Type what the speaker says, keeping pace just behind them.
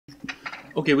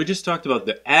Okay, we just talked about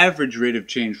the average rate of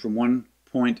change from one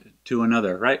point to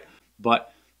another, right?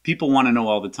 But people want to know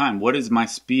all the time, what is my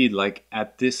speed like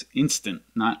at this instant?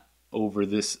 Not over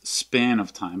this span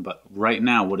of time, but right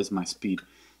now, what is my speed?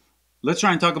 Let's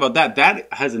try and talk about that. That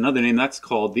has another name. That's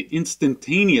called the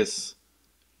instantaneous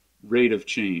rate of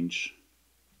change.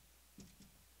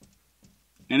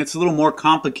 And it's a little more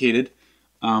complicated.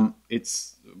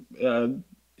 It's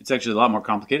actually a lot more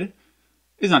complicated.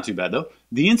 It's not too bad though.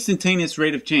 The instantaneous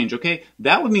rate of change, okay?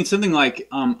 That would mean something like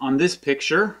on this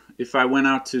picture, if I went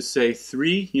out to say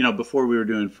 3, before we were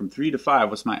doing from 3 to 5,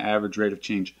 what's my average rate of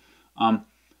change?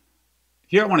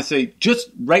 Here I want to say just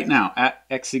right now at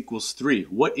x equals 3,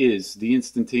 what is the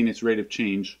instantaneous rate of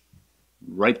change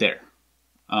right there?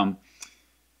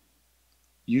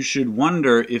 You should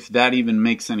wonder if that even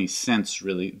makes any sense,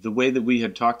 really. The way that we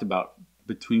had talked about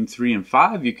between 3 and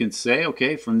 5, you can say,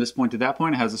 okay, from this point to that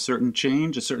point, it has a certain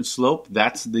change, a certain slope.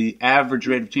 That's the average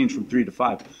rate of change from 3 to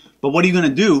 5. But what are you going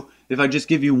to do if I just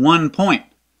give you 1 point?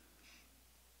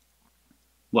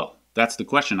 Well, that's the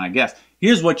question, I guess.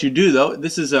 Here's what you do, though.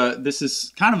 This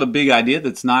is kind of a big idea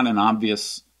that's not an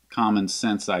obvious common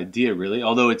sense idea, really,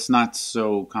 although it's not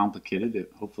so complicated.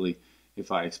 Hopefully,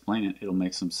 if I explain it, it'll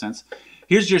make some sense.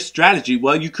 Here's your strategy.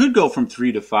 Well, you could go from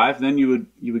 3 to 5. Then you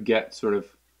would get sort of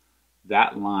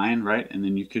that line, right? And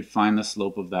then you could find the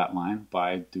slope of that line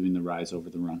by doing the rise over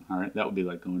the run. All right, that would be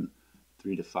like going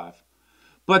 3 to 5.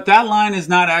 But that line is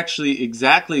not actually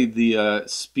exactly the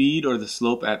speed or the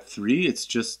slope at 3. It's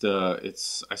just,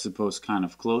 it's, I suppose, kind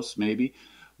of close, maybe.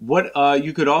 What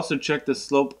you could also check the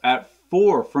slope at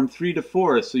 4, from 3 to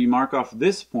 4. So you mark off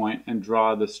this point and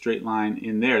draw the straight line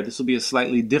in there. This will be a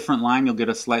slightly different line. You'll get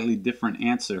a slightly different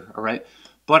answer, all right?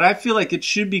 But I feel like it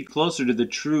should be closer to the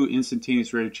true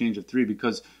instantaneous rate of change of 3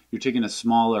 because you're taking a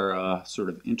smaller sort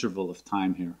of interval of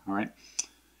time here, all right?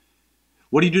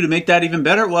 What do you do to make that even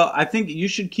better? Well, I think you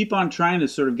should keep on trying to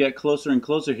sort of get closer and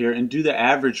closer here and do the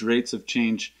average rates of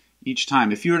change each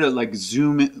time. If you were to like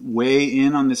zoom way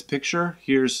in on this picture,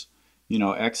 here's,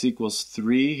 x equals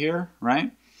 3 here,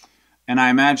 right? And I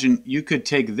imagine you could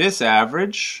take this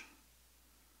average,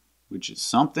 which is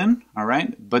something, all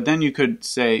right? But then you could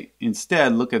say,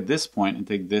 instead, look at this point and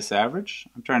take this average.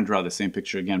 I'm trying to draw the same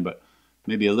picture again, but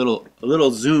maybe a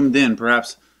little zoomed in,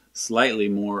 perhaps slightly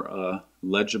more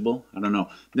legible. I don't know.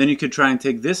 Then you could try and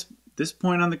take this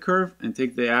point on the curve and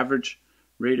take the average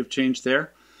rate of change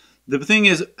there. The thing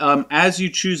is, as you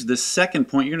choose the second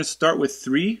point, you're going to start with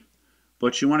 3,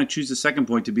 but you want to choose the second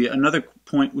point to be another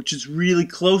point which is really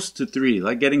close to 3,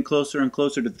 like getting closer and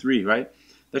closer to 3, right?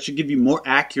 That should give you more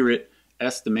accurate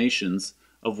estimations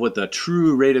of what the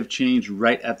true rate of change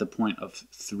right at the point of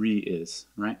 3 is,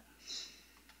 right?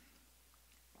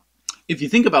 If you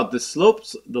think about the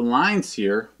slopes, the lines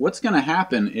here, what's going to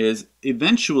happen is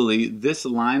eventually this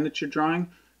line that you're drawing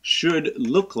should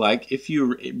look like, if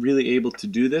you're really able to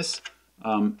do this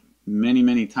many,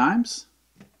 many times,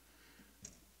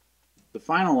 the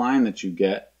final line that you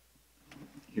get,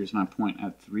 here's my point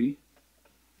at 3,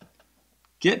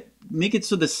 make it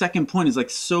so the second point is like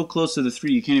so close to the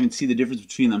 3 you can't even see the difference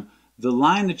between them. The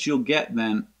line that you'll get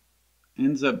then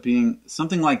ends up being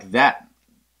something like that.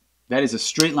 That is a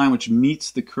straight line which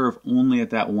meets the curve only at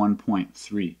that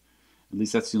 1.3. At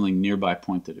least that's the only nearby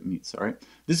point that it meets, all right?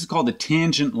 This is called the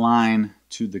tangent line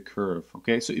to the curve,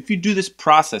 okay? So if you do this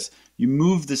process, you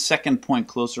move the second point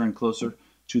closer and closer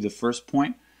to the first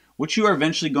point, what you are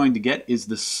eventually going to get is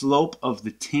the slope of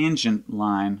the tangent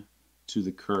line to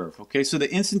the curve, okay? So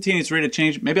the instantaneous rate of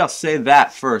change, maybe I'll say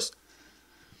that first.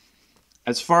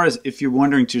 As far as if you're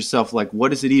wondering to yourself, like, what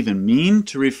does it even mean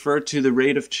to refer to the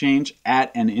rate of change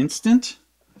at an instant?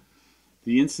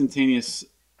 The instantaneous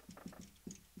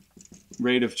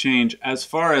rate of change, as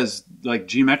far as like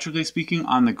geometrically speaking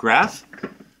on the graph,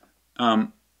 let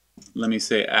me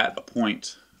say at a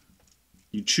point,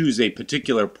 you choose a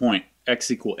particular point, x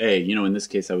equal a. In this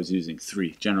case I was using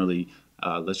 3. Generally,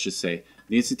 let's just say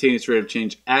the instantaneous rate of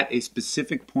change at a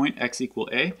specific point, x equal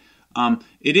a.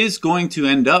 It is going to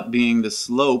end up being the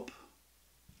slope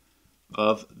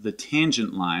of the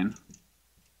tangent line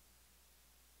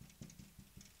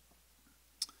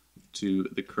to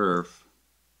the curve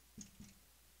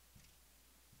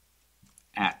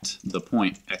at the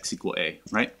point x equal a,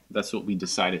 right? That's what we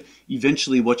decided.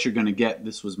 Eventually what you're going to get,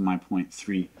 this was my point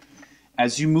 3.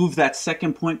 As you move that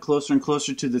second point closer and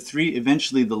closer to the 3,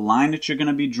 eventually the line that you're going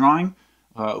to be drawing,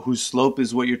 whose slope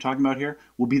is what you're talking about here,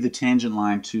 will be the tangent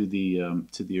line to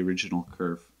the original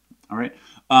curve. All right,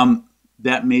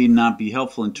 that may not be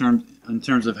helpful in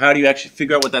terms of how do you actually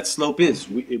figure out what that slope is.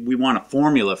 We want a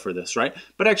formula for this, right?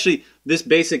 But actually, this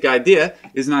basic idea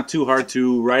is not too hard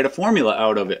to write a formula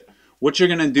out of it. what you're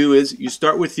going to do is you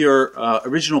start with your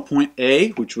original point A,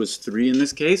 which was 3 in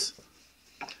this case,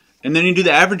 and then you do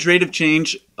the average rate of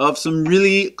change of some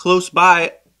really close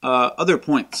by other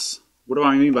points. What do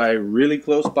I mean by really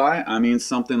close by? I mean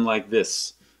something like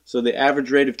this. So the average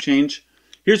rate of change,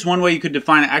 here's one way you could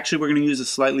define it. Actually, we're going to use a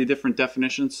slightly different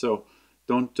definition, so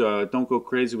don't go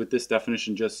crazy with this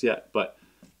definition just yet. But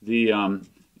the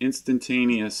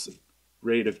instantaneous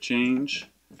rate of change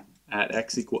at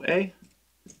x equal a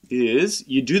is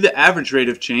you do the average rate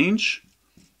of change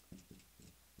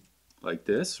like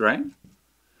this, right?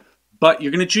 But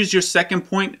you're going to choose your second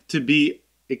point to be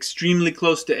extremely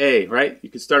close to a, right? You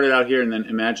could start it out here and then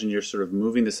imagine you're sort of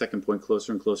moving the second point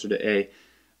closer and closer to a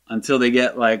until they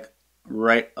get like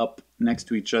right up next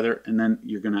to each other, and then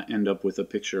you're going to end up with a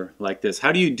picture like this.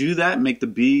 How do you do that? Make the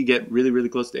b get really, really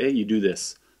close to a? You do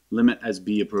this. Limit as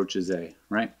b approaches a,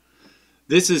 right?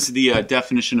 This is the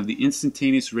definition of the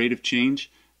instantaneous rate of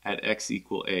change at x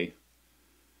equal a.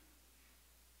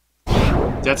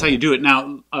 That's how you do it.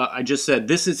 Now, I just said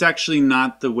this is actually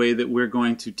not the way that we're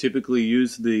going to typically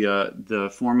use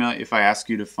the formula if I ask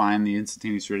you to find the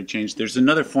instantaneous rate of change. There's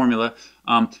another formula.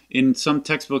 In some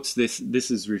textbooks, this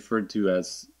is referred to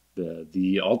as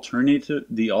the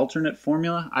alternate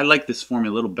formula. I like this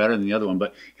formula a little better than the other one,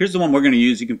 but here's the one we're going to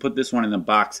use. You can put this one in the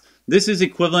box. This is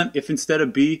equivalent if instead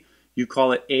of b, you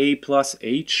call it a plus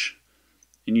h,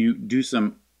 and you do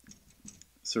some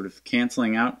sort of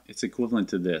canceling out. It's equivalent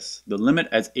to this. The limit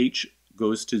as h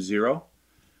goes to 0,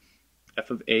 f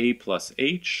of a plus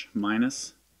h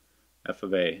minus f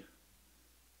of a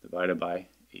divided by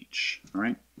h. All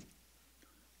right.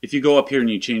 If you go up here and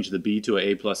you change the b to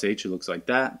a plus h, it looks like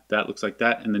that. That looks like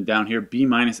that. And then down here, b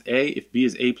minus a. If b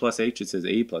is a plus h, it says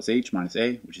a plus h minus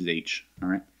a, which is h. All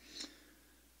right.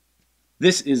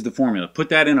 This is the formula. Put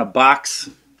that in a box.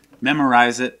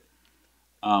 Memorize it.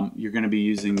 You're going to be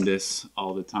using this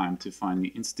all the time to find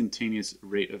the instantaneous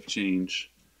rate of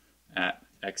change at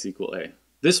x equal a.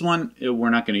 This one we're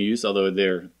not going to use, although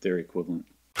they're equivalent.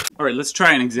 All right, let's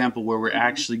try an example where we're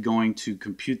actually going to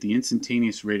compute the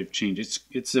instantaneous rate of change.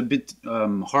 It's a bit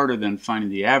harder than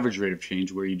finding the average rate of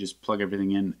change, where you just plug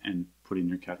everything in and put in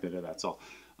your calculator. That's all.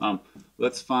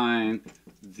 Let's find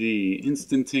the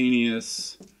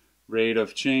instantaneous rate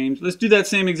of change. Let's do that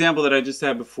same example that I just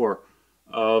had before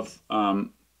of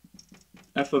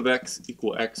f of x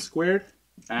equal x squared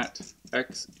at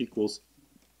x equals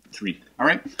 3. All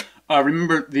right.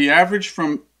 Remember, the average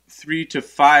from 3 to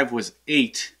 5 was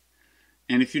 8.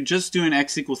 And if you're just doing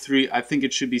x equal 3, I think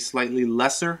it should be slightly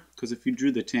lesser, because if you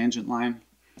drew the tangent line,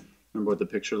 remember what the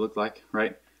picture looked like,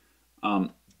 right?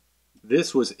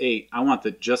 This was 8. I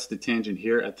want just the tangent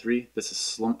here at 3. This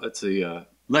is it's a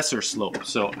lesser slope.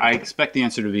 So I expect the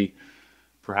answer to be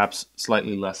perhaps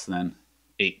slightly less than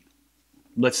 8.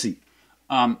 Let's see.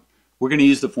 We're going to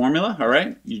use the formula, all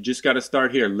right? You just got to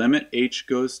start here. Limit h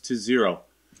goes to 0.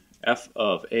 F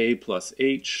of a plus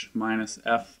h minus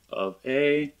f of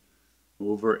a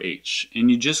over h.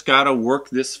 And you just got to work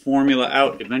this formula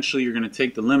out. Eventually you're going to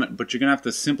take the limit, but you're going to have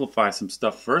to simplify some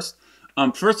stuff first.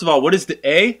 First of all, what is the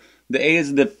a? The a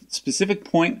is the specific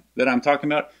point that I'm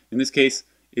talking about. In this case,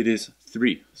 it is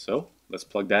 3. So let's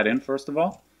plug that in first of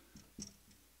all.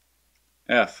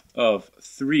 F of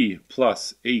 3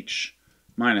 plus h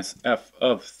minus f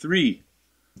of 3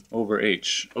 over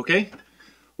h. Okay?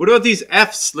 What about these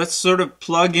f's? Let's sort of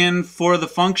plug in for the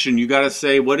function. You got to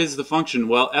say, what is the function?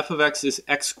 Well, f of x is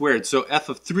x squared. So f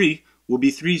of 3 will be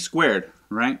 3 squared,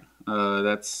 right?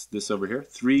 That's this over here,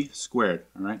 3 squared,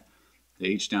 all right? The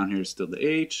h down here is still the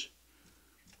h.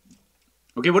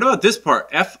 Okay, what about this part?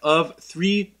 F of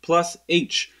 3 plus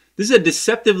h. This is a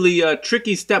deceptively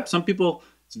tricky step. Some people,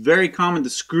 it's very common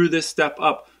to screw this step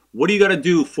up. What do you got to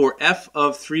do for f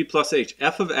of 3 plus h?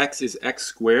 F of x is x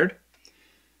squared.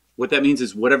 What that means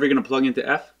is whatever you're going to plug into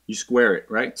f, you square it,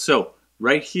 right? So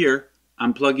right here,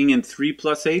 I'm plugging in 3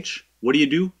 plus h. What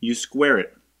do? You square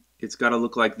it. It's got to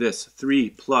look like this.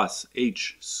 3 plus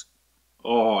h.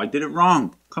 Oh, I did it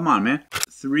wrong. Come on, man.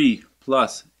 3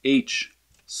 plus h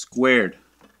squared,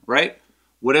 right?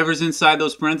 Whatever's inside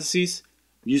those parentheses,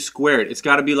 you square it. It's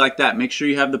got to be like that. Make sure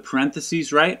you have the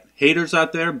parentheses right. Haters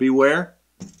out there, beware.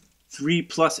 3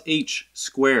 plus h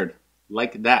squared,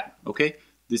 like that, okay?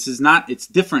 This is not, it's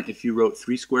different if you wrote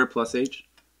 3 squared plus h.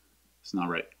 It's not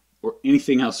right. Or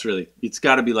anything else, really. It's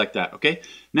got to be like that, okay?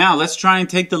 Now, let's try and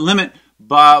take the limit,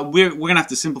 but we're going to have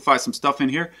to simplify some stuff in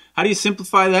here. How do you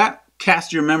simplify that?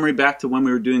 Cast your memory back to when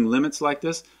we were doing limits like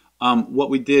this. What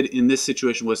we did in this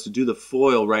situation was to do the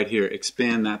FOIL right here,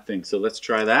 expand that thing. So let's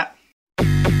try that.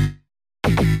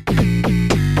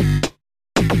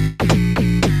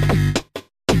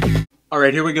 All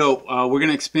right, here we go. We're going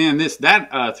to expand this.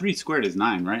 That 3 squared is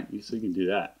 9, right? So you can do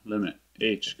that. Limit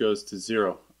h goes to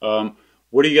 0.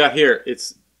 What do you got here?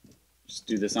 Just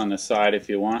do this on the side if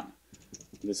you want.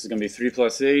 This is going to be 3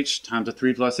 plus h times a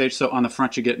 3 plus h. So on the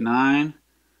front you get 9.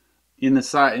 In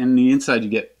the inside you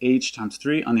get h times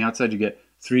 3. On the outside you get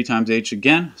 3 times h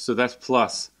again. So that's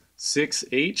plus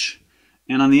 6h.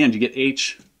 And on the end you get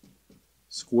h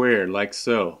squared, like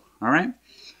so. All right?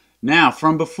 Now,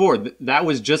 from before, that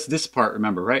was just this part,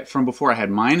 remember, right? From before I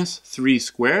had minus 3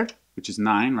 squared, which is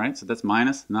 9, right? So that's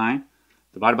minus 9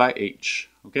 divided by h,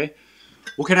 okay?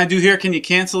 What can I do here? Can you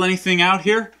cancel anything out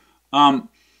here? Don't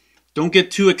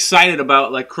get too excited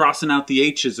about like crossing out the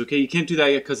h's, okay? You can't do that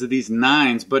yet because of these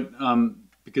 9s, but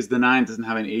because the 9 doesn't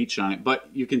have an h on it. But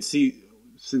you can see,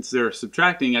 since they're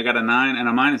subtracting, I got a 9 and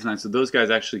a minus 9, so those guys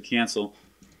actually cancel.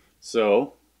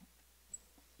 So,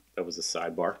 that was a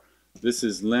sidebar. This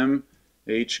is lim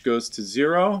h goes to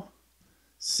 0,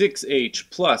 6h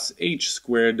plus h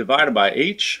squared divided by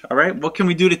h. All right, what can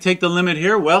we do to take the limit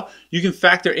here? Well, you can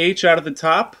factor h out of the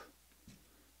top.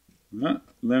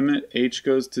 Limit h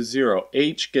goes to 0.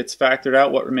 H gets factored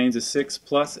out. What remains is 6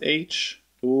 plus h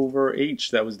over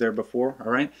h that was there before.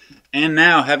 All right, and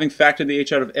now having factored the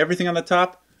h out of everything on the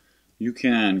top, you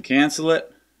can cancel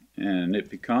it, and it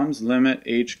becomes limit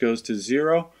h goes to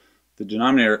 0. The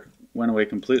denominator went away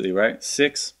completely, right?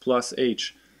 6 plus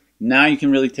h. Now you can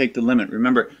really take the limit.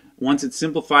 Remember, once it's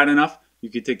simplified enough, you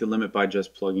can take the limit by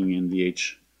just plugging in the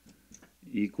h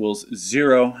equals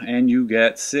 0, and you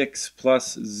get 6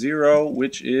 plus 0,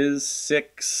 which is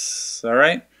 6. All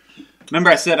right? Remember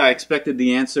I said I expected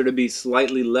the answer to be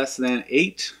slightly less than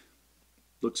 8?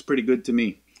 Looks pretty good to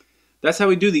me. That's how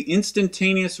we do the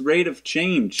instantaneous rate of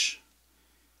change.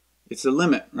 It's a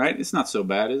limit, right? It's not so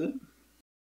bad, is it?